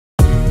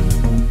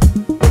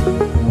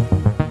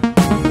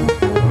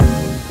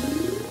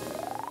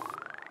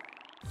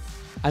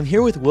I'm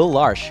here with Will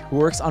Larche, who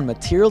works on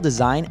material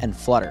design and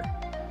Flutter.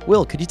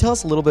 Will, could you tell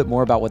us a little bit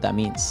more about what that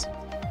means?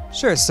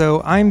 Sure,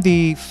 so I'm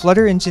the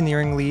Flutter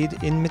engineering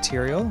lead in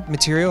Material.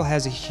 Material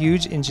has a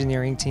huge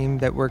engineering team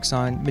that works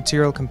on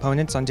material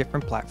components on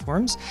different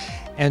platforms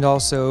and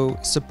also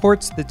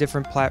supports the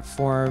different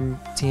platform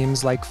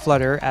teams like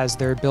Flutter as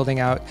they're building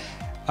out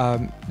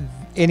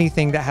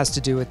anything that has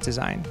to do with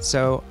design.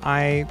 So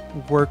I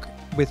work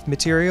with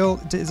material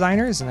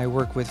designers and I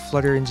work with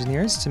Flutter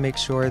engineers to make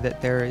sure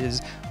that there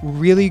is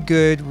really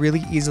good,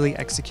 really easily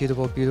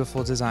executable,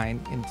 beautiful design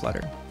in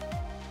Flutter.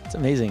 It's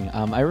amazing.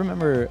 I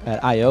remember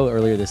at I/O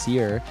earlier this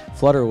year,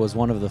 Flutter was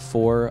one of the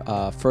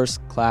 4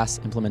 first-class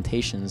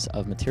implementations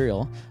of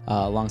Material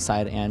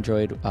alongside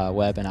Android,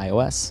 Web, and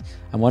iOS.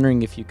 I'm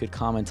wondering if you could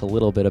comment a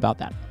little bit about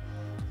that.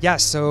 Yeah,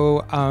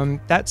 so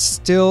that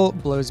still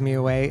blows me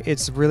away.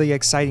 It's really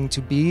exciting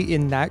to be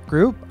in that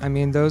group. I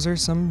mean, those are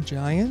some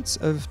giants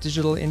of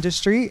digital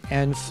industry,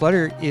 and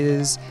Flutter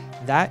is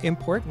that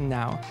important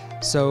now.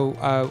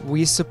 So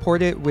we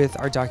support it with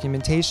our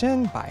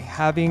documentation by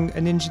having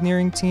an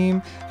engineering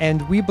team,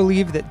 and we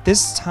believe that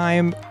this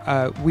time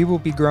we will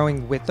be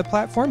growing with the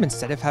platform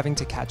instead of having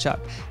to catch up.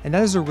 And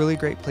that is a really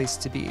great place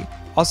to be.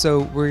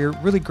 Also, we're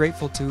really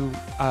grateful to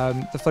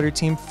the Flutter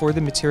team for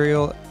the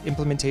material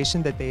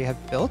implementation that they have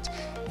built.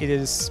 It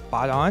is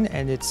spot on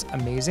and it's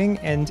amazing.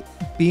 And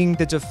being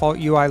the default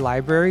UI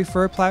library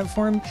for a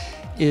platform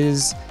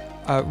is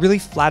really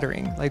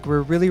flattering. Like,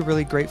 we're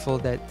really grateful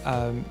that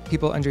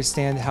people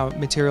understand how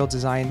material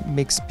design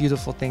makes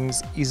beautiful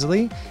things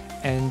easily.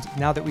 And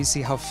now that we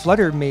see how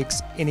Flutter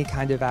makes any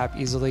kind of app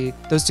easily,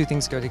 those two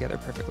things go together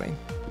perfectly.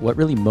 What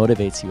really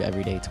motivates you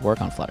every day to work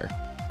on Flutter?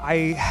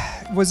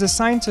 I was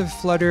assigned to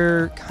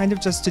Flutter kind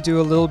of just to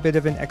do a little bit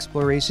of an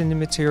exploration in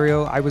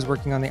material. I was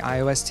working on the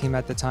iOS team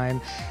at the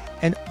time,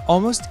 and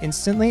almost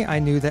instantly I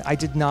knew that I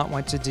did not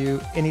want to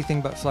do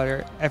anything but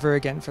Flutter ever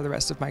again for the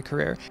rest of my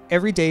career.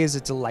 Every day is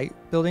a delight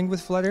building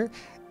with Flutter,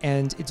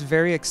 and it's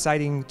very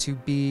exciting to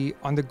be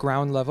on the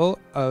ground level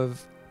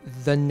of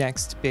the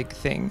next big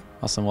thing.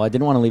 Awesome. Well, I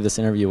didn't want to leave this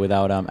interview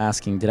without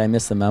asking, did I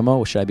miss the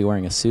memo? Should I be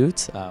wearing a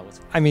suit?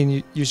 I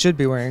mean, you should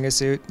be wearing a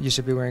suit. You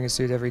should be wearing a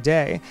suit every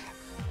day.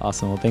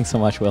 Awesome. Well, thanks so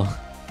much, Will.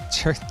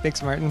 Sure.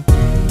 Thanks, Martin.